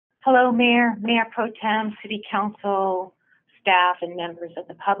Hello, Mayor, Mayor Pro Tem, City Council, staff, and members of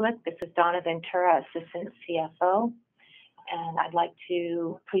the public. This is Donna Ventura, Assistant CFO, and I'd like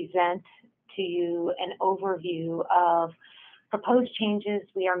to present to you an overview of proposed changes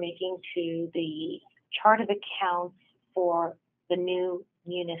we are making to the chart of accounts for the new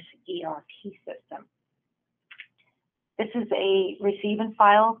Munis ERP system. This is a receive and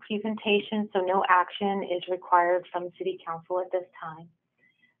file presentation, so no action is required from City Council at this time.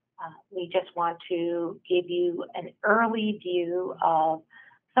 We just want to give you an early view of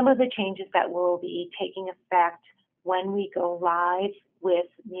some of the changes that will be taking effect when we go live with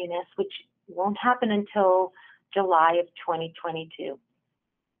Munis, which won't happen until July of 2022.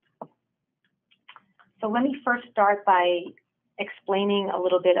 So let me first start by explaining a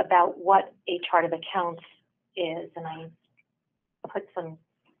little bit about what a chart of accounts is, and I put some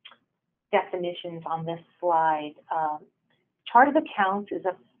definitions on this slide. Chart of accounts is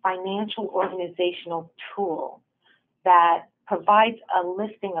a financial organizational tool that provides a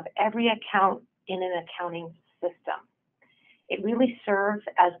listing of every account in an accounting system. It really serves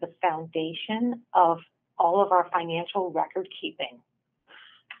as the foundation of all of our financial record keeping.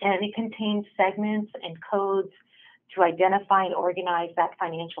 And it contains segments and codes to identify and organize that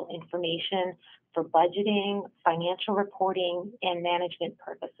financial information for budgeting, financial reporting, and management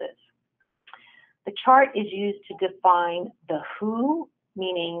purposes. The chart is used to define the who,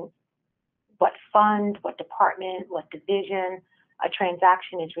 meaning what fund, what department, what division a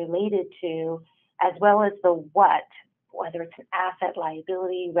transaction is related to, as well as the what, whether it's an asset,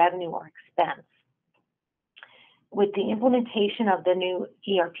 liability, revenue, or expense. With the implementation of the new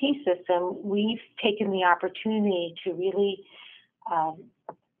ERP system, we've taken the opportunity to really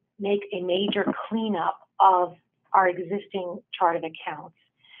make a major cleanup of our existing chart of accounts.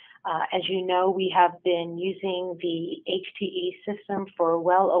 As you know, we have been using the HTE system for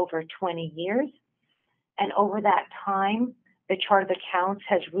well over 20 years. And over that time, the chart of accounts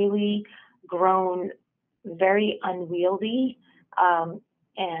has really grown very unwieldy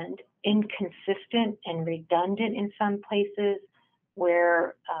and inconsistent and redundant in some places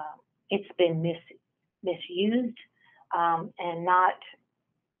where it's been misused and not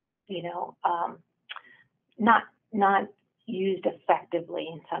used effectively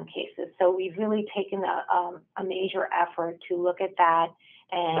in some cases. So we've really taken a major effort to look at that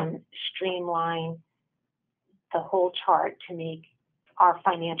and streamline the whole chart to make our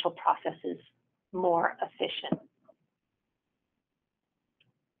financial processes more efficient.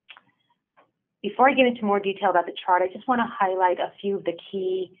 Before I get into more detail about the chart, I just want to highlight a few of the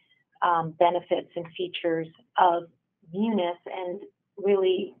key benefits and features of Munis and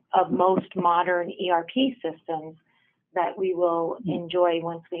really of most modern ERP systems that we will enjoy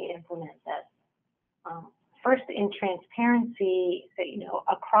once we implement this. First, in transparency,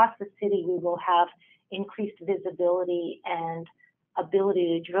 across the city, we will have increased visibility and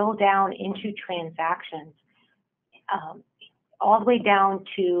ability to drill down into transactions, all the way down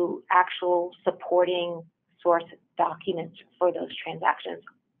to actual supporting source documents for those transactions,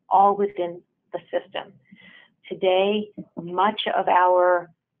 all within the system. Today, much of our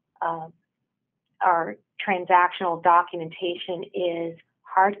transactional documentation is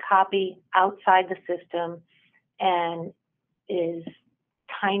hard copy outside the system and is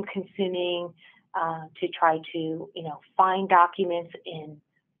time consuming to try to find documents in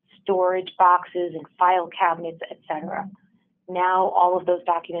storage boxes and file cabinets, etc. Now all of those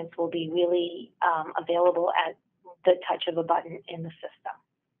documents will be really available at the touch of a button in the system.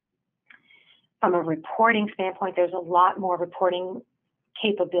 From a reporting standpoint, there's a lot more reporting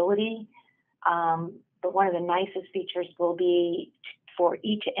capability. But one of the nicest features will be for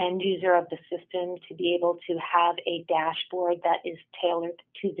each end user of the system to be able to have a dashboard that is tailored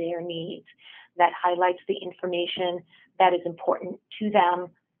to their needs, that highlights the information that is important to them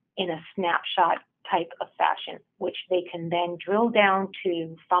in a snapshot type of fashion, which they can then drill down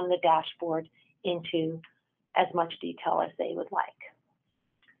to from the dashboard into as much detail as they would like.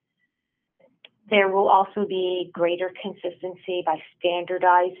 There will also be greater consistency by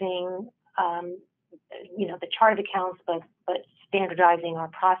standardizing the chart of accounts, but standardizing our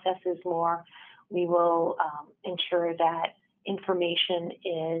processes more. We will ensure that information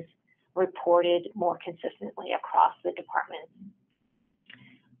is reported more consistently across the department.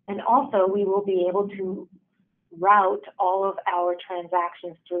 And also, we will be able to route all of our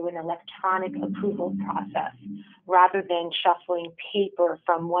transactions through an electronic approval process rather than shuffling paper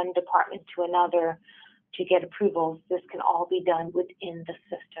from one department to another to get approvals. This can all be done within the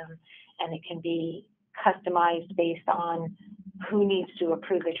system, and it can be customized based on who needs to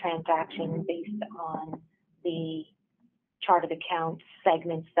approve the transaction based on the chart of accounts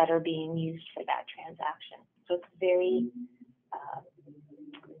segments that are being used for that transaction. So it's very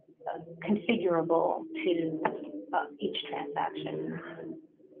configurable to each transaction.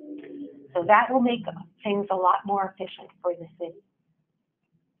 So that will make things a lot more efficient for the city.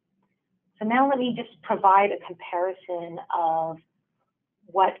 So now let me just provide a comparison of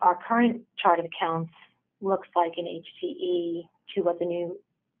what our current chart of accounts looks like in HTE to what the new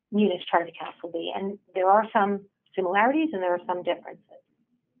Munis chart of accounts will be. And there are some similarities and there are some differences.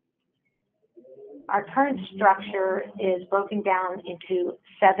 Our current structure is broken down into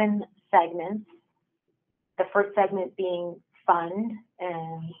 7 segments. The first segment being fund,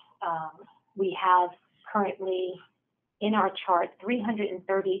 and we have currently in our chart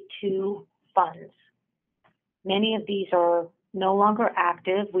 332 funds. Many of these are no longer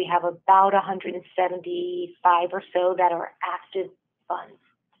active. We have about 175 or so that are active funds.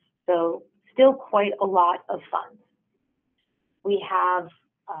 So still quite a lot of funds. We have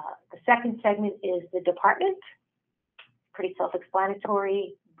the second segment is the department, pretty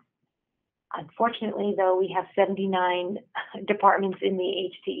self-explanatory. Unfortunately, though, we have 79 departments in the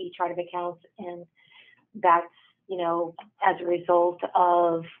HTE chart of accounts, and that's, you know, as a result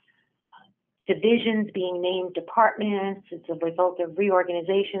of divisions being named departments. It's a result of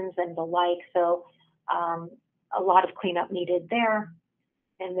reorganizations and the like. So a lot of cleanup needed there.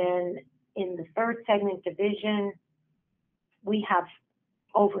 And then in the third segment, division, we have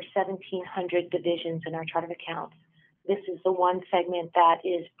over 1,700 divisions in our chart of accounts. This is the one segment that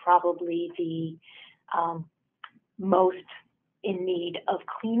is probably the most in need of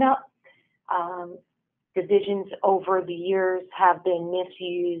cleanup. Divisions over the years have been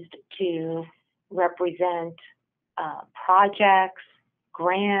misused to represent projects,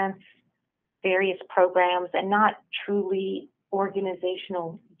 grants, various programs, and not truly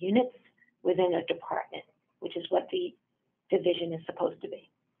organizational units within a department, which is what the division is supposed to be.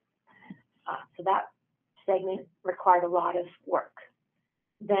 So that segment required a lot of work.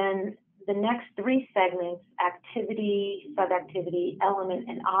 Then the next 3 segments, activity, subactivity, element,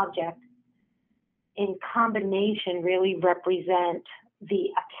 and object, in combination really represent the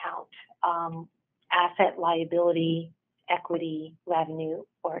account, asset, liability, equity, revenue,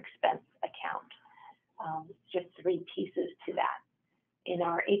 or expense account. Just 3 pieces to that. In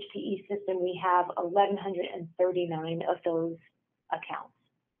our HTE system, we have 1,139 of those accounts.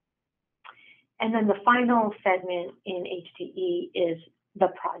 And then the final segment in HTE is the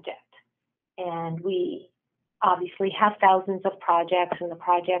project. And we obviously have thousands of projects, and the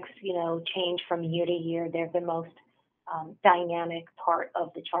projects, you know, change from year to year. They're the most dynamic part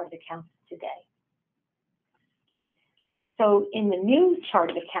of the chart of accounts today. So in the new chart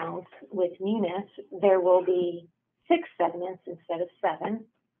of accounts with Munis, there will be 6 segments instead of 7,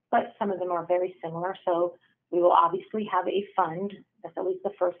 but some of them are very similar. So we will obviously have a fund. That's always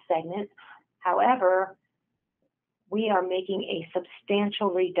the first segment. However, we are making a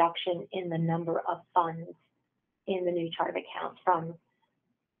substantial reduction in the number of funds in the new chart of accounts, from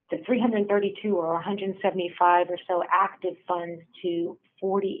the 332 or 175 or so active funds to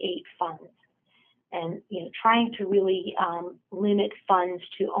 48 funds. And, you know, trying to really limit funds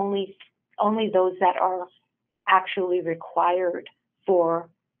to only those that are actually required for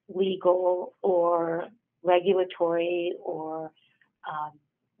legal or regulatory or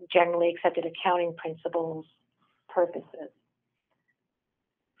generally accepted accounting principles purposes.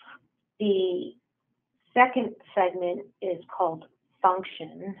 The second segment is called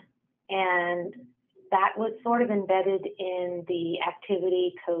function, and that was sort of embedded in the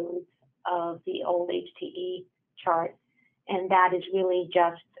activity codes of the old HTE chart, and that is really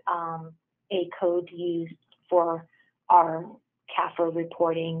just a code used for our CAFR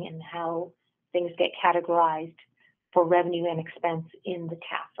reporting and how things get categorized for revenue and expense in the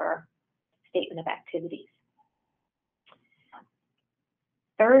CAFR statement of activities.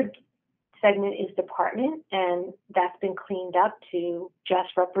 Third segment is department, and that's been cleaned up to just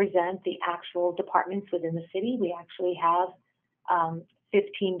represent the actual departments within the city. We actually have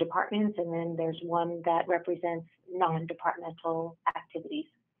 15 departments, and then there's one that represents non-departmental activities.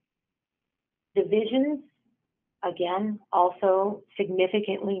 Divisions, again, also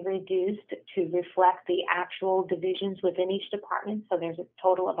significantly reduced to reflect the actual divisions within each department. So there's a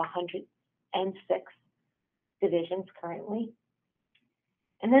total of 106 divisions currently.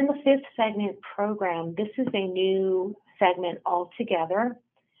 And then the 5th segment, program. This is a new segment altogether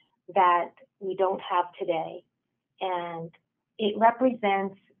that we don't have today. And it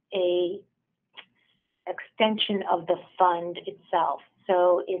represents a extension of the fund itself.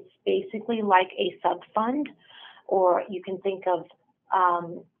 So it's basically like a sub-fund, or you can think of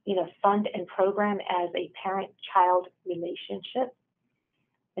fund and program as a parent-child relationship.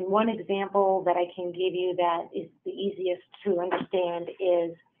 And one example that I can give you that is the easiest to understand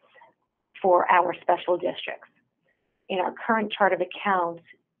is for our special districts. In our current chart of accounts,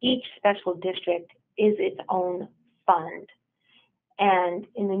 each special district is its own fund. And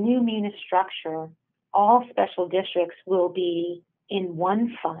in the new munis structure, all special districts will be in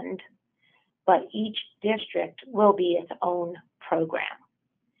one fund, but each district will be its own program.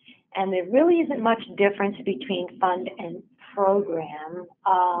 And there really isn't much difference between fund and program.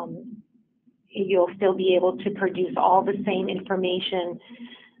 You'll still be able to produce all the same information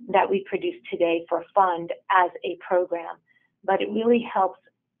that we produce today for fund as a program, but it really helps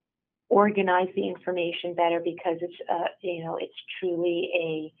organize the information better because it's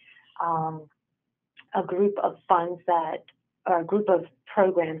truly a group of funds or a group of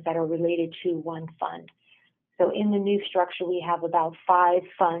programs that are related to one fund. So in the new structure, we have about 5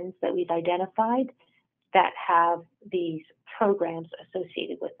 funds that we've identified that have these programs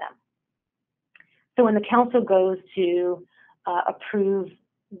associated with them. So when the council goes to approve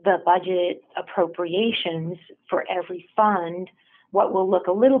the budget appropriations for every fund, what will look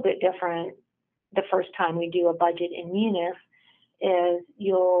a little bit different the first time we do a budget in munis is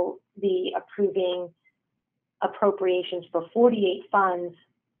you'll be approving appropriations for 48 funds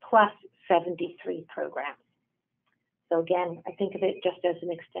plus 73 programs. So again, I think of it just as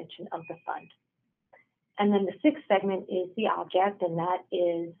an extension of the fund. And then the 6th segment is the object, and that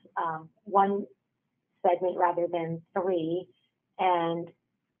is one segment rather than 3, and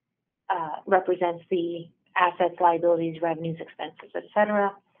represents the assets, liabilities, revenues, expenses,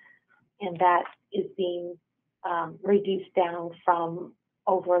 etc. And that is being reduced down from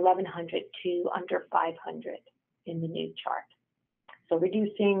over 1,100 to under 500 in the new chart. So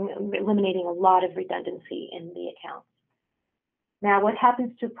eliminating a lot of redundancy in the accounts. Now, what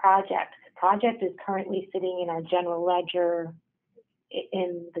happens to project? Project is currently sitting in our general ledger,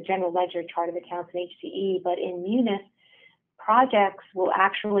 in the general ledger chart of accounts in HCE, but in munis, projects will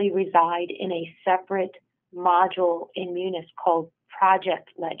actually reside in a separate module in munis called project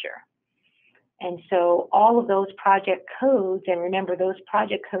ledger. And so all of those project codes, and remember those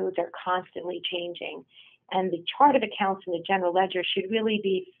project codes are constantly changing, and the chart of accounts in the general ledger should really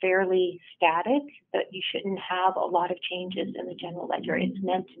be fairly static, but you shouldn't have a lot of changes in the general ledger. It's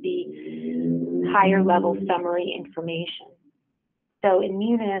meant to be higher level summary information. So in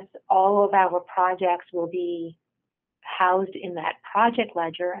munis, all of our projects will be housed in that project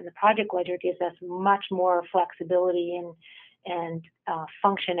ledger, and the project ledger gives us much more flexibility and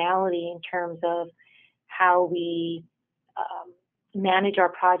functionality in terms of how we manage our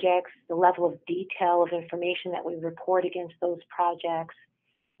projects, the level of detail of information that we report against those projects,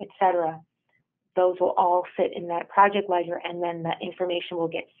 etc. Those will all sit in that project ledger, and then the information will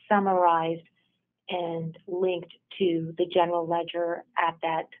get summarized and linked to the general ledger at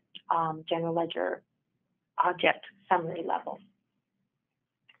that general ledger object summary level.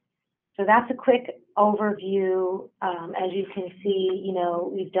 So that's a quick overview. As you can see,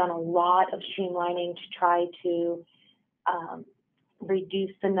 we've done a lot of streamlining to try to reduce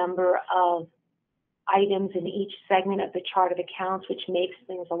the number of items in each segment of the chart of accounts, which makes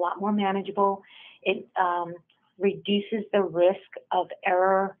things a lot more manageable. It reduces the risk of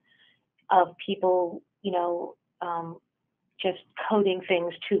error of people, just coding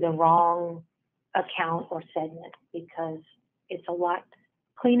things to the wrong account or segment, because it's a lot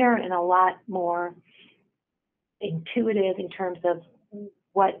cleaner and a lot more intuitive in terms of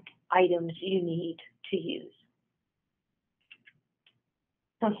what items you need to use.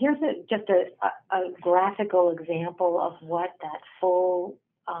 So here's just a graphical example of what that full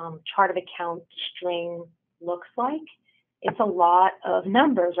chart of account string looks like. It's a lot of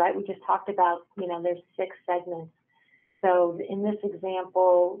numbers, right? We just talked about, there's 6 segments. So in this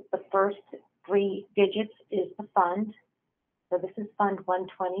example, the first 3 digits is the fund. So this is Fund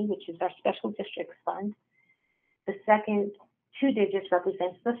 120, which is our special districts fund. The second 2 digits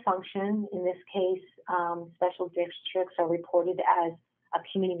represents the function. In this case, special districts are reported as a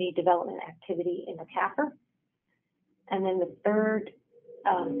community development activity in the CAFR. And then the third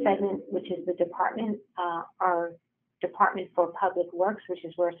segment, which is the department, our Department for Public Works, which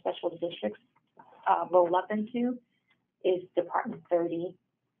is where special districts roll up into, is Department 30.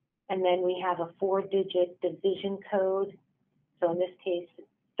 And then we have a 4-digit division code. So in this case,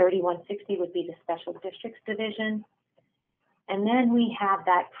 3160 would be the special districts division. And then we have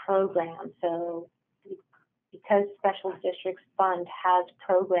that program. So because special districts fund has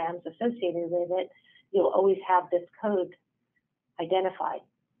programs associated with it, you'll always have this code identified.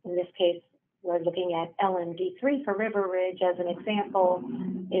 In this case, we're looking at LMD3 for River Ridge as an example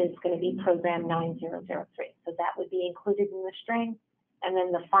is going to be program 9003. So that would be included in the string. And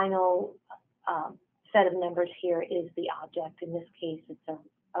then the final set of numbers here is the object. In this case, it's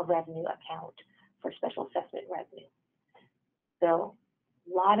a revenue account for special assessment revenue. So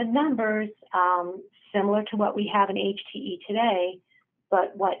a lot of numbers, similar to what we have in HTE today,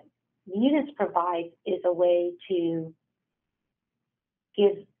 but what Munis provides is a way to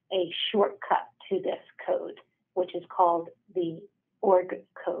give a shortcut to this code, which is called the org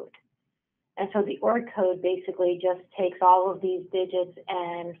code. And so the org code basically just takes all of these digits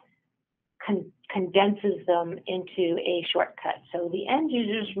and condenses them into a shortcut. So the end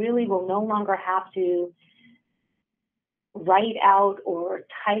users really will no longer have to write out or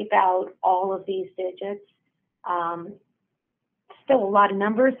type out all of these digits. Still a lot of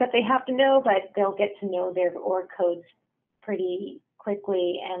numbers that they have to know, but they'll get to know their org codes pretty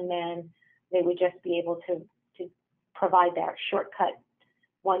quickly, and then they would just be able to provide that shortcut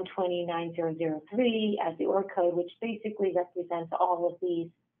 1209003 as the org code, which basically represents all of these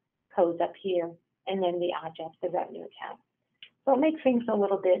codes up here, and then the object, the revenue account. So it makes things a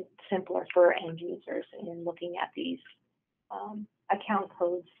little bit simpler for end users in looking at these account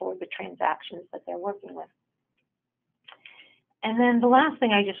codes for the transactions that they're working with. And then the last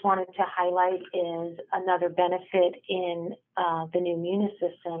thing I just wanted to highlight is another benefit in the new Munis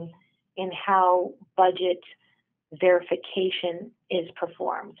system in how budget verification is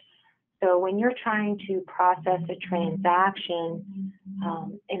performed. So when you're trying to process a transaction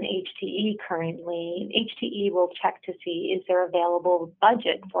in HTE currently, HTE will check to see is there available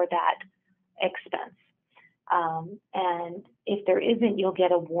budget for that expense. And if there isn't, you'll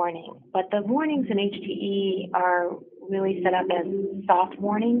get a warning. But the warnings in HTE are really set up as soft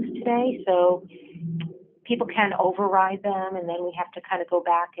warnings today, so people can override them, and then we have to kind of go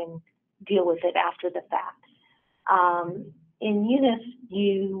back and deal with it after the fact. In Munis,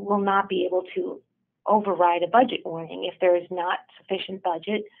 you will not be able to override a budget warning. If there is not sufficient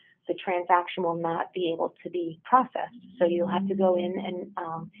budget, the transaction will not be able to be processed. So you'll have to go in and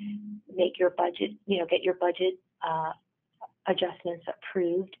make your budget, get your budget adjustments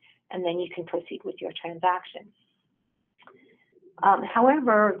approved, and then you can proceed with your transaction.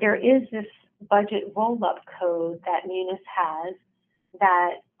 However, there is this budget roll-up code that Munis has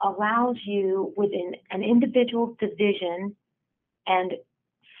that allows you within an individual division and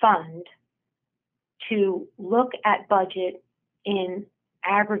fund to look at budget in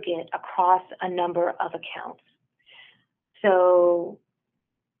aggregate across a number of accounts. So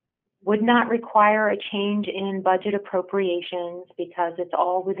would not require a change in budget appropriations because it's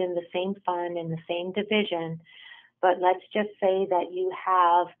all within the same fund and the same division. But let's just say that you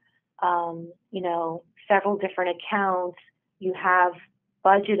have, several different accounts. You have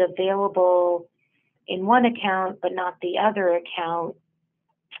budget available in one account, but not the other account.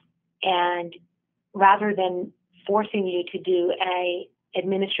 And rather than forcing you to do a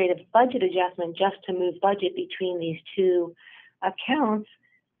administrative budget adjustment just to move budget between these two accounts,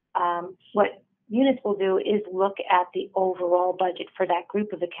 what Munis will do is look at the overall budget for that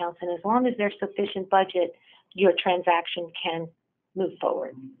group of accounts, and as long as there's sufficient budget, your transaction can move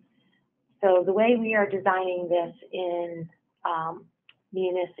forward. So the way we are designing this in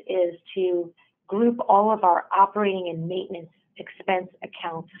Munis is to group all of our operating and maintenance expense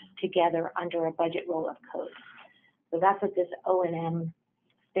accounts together under a budget roll-up code. So that's what this O&M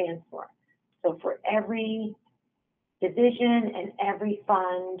stands for. So for every division and every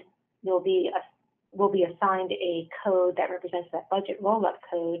fund, will be assigned a code that represents that budget roll-up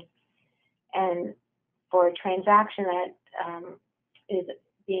code. And for a transaction that is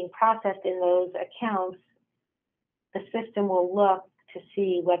being processed in those accounts, the system will look to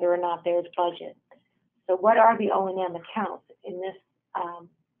see whether or not there's budget. So what are the O&M accounts? In this,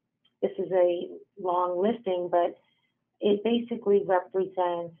 this is a long listing, but it basically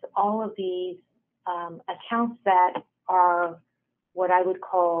represents all of these accounts that are what I would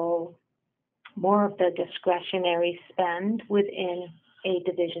call more of the discretionary spend within a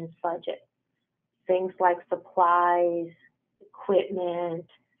division's budget. Things like supplies, equipment,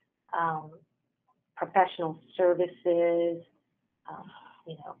 professional services,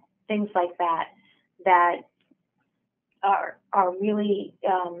 things like that, that are really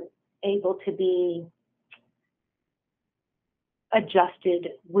able to be adjusted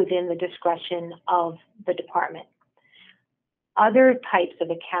within the discretion of the department. Other types of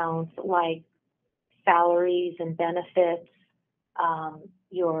accounts like salaries and benefits,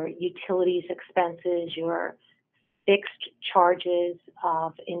 your utilities expenses, your fixed charges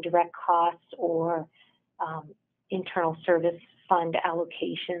of indirect costs or internal service fund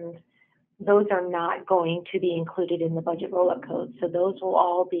allocations those are not going to be included in the budget roll-up code. So those will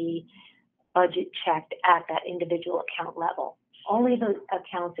all be budget checked at that individual account level. Only the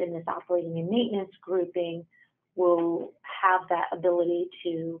accounts in this operating and maintenance grouping will have that ability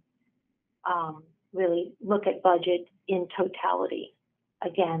to really look at budget in totality,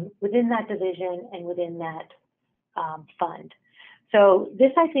 again, within that division and within that fund. So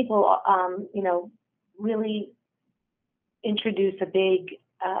this, I think, will, really introduce a big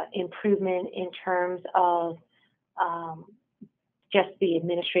improvement in terms of just the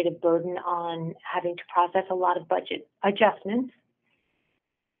administrative burden on having to process a lot of budget adjustments.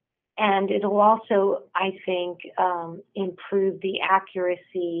 And it'll also, I think, improve the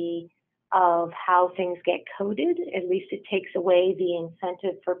accuracy of how things get coded. At least it takes away the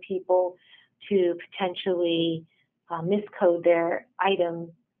incentive for people to potentially miscode their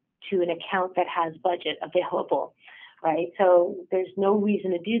item to an account that has budget available, right? So there's no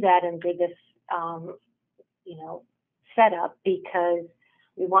reason to do that under this, setup, because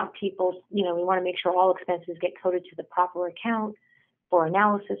we want people, we want to make sure all expenses get coded to the proper account for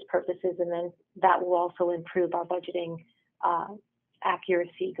analysis purposes, and then that will also improve our budgeting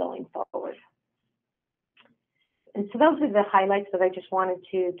accuracy going forward. And so those are the highlights that I just wanted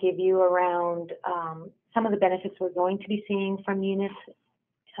to give you around some of the benefits we're going to be seeing from Munis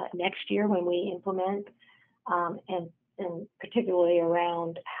next year when we implement, and particularly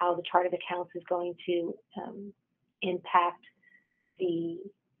around how the chart of accounts is going to impact the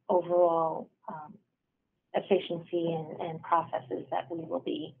overall efficiency and processes that we will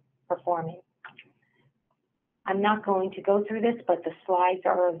be performing. I'm not going to go through this, but the slides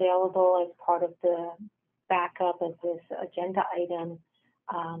are available as part of the backup of this agenda item.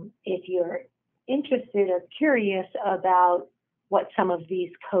 If you're interested or curious about what some of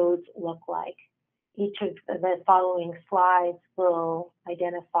these codes look like, each of the following slides will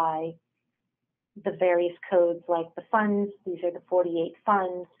identify the various codes, like the funds. These are the 48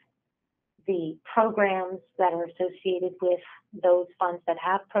 funds, the programs that are associated with those funds that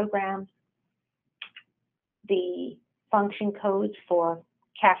have programs, the function codes for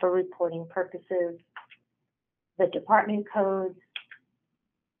CAFR reporting purposes, the department codes,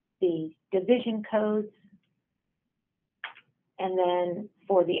 the division codes, and then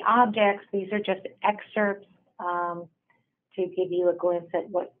for the objects, these are just excerpts to give you a glimpse at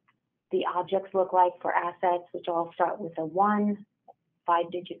what the objects look like for assets, which all start with a 1,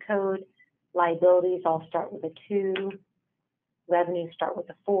 5-digit code. Liabilities all start with a 2. Revenues start with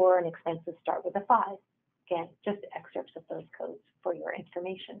a 4, and expenses start with a 5. Again, just excerpts of those codes for your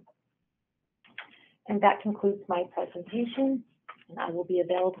information. And that concludes my presentation, and I will be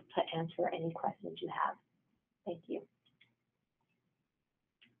available to answer any questions you have. Thank you.